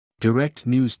Direct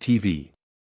News TV.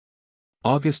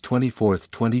 August 24,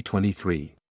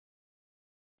 2023.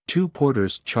 Two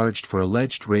porters charged for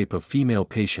alleged rape of female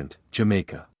patient,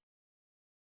 Jamaica.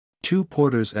 Two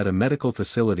porters at a medical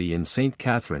facility in St.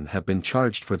 Catherine have been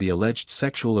charged for the alleged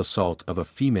sexual assault of a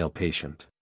female patient.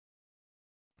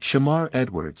 Shamar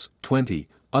Edwards, 20,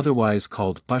 otherwise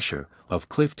called Busher, of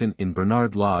Clifton in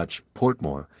Bernard Lodge,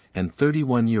 Portmore, and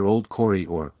 31-year-old Corey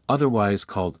Orr, otherwise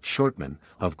called Shortman,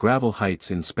 of Gravel Heights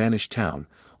in Spanish Town,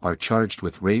 are charged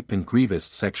with rape and grievous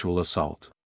sexual assault.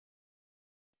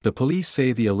 The police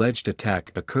say the alleged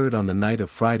attack occurred on the night of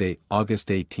Friday, August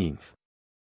 18.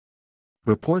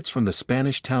 Reports from the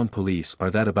Spanish Town police are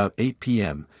that about 8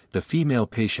 p.m., the female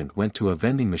patient went to a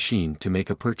vending machine to make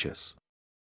a purchase.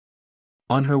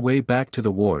 On her way back to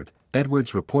the ward,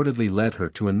 Edwards reportedly led her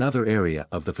to another area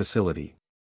of the facility.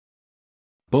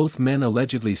 Both men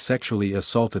allegedly sexually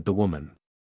assaulted the woman.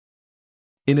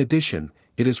 In addition,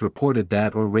 it is reported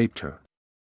that Orr raped her.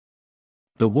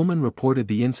 The woman reported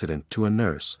the incident to a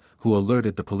nurse, who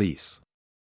alerted the police.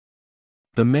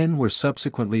 The men were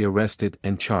subsequently arrested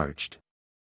and charged.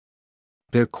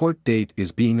 Their court date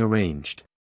is being arranged.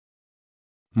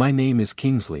 My name is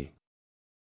Kingsley.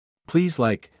 Please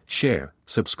like, share,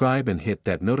 subscribe and hit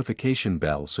that notification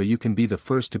bell so you can be the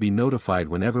first to be notified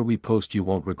whenever we post. You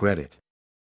won't regret it.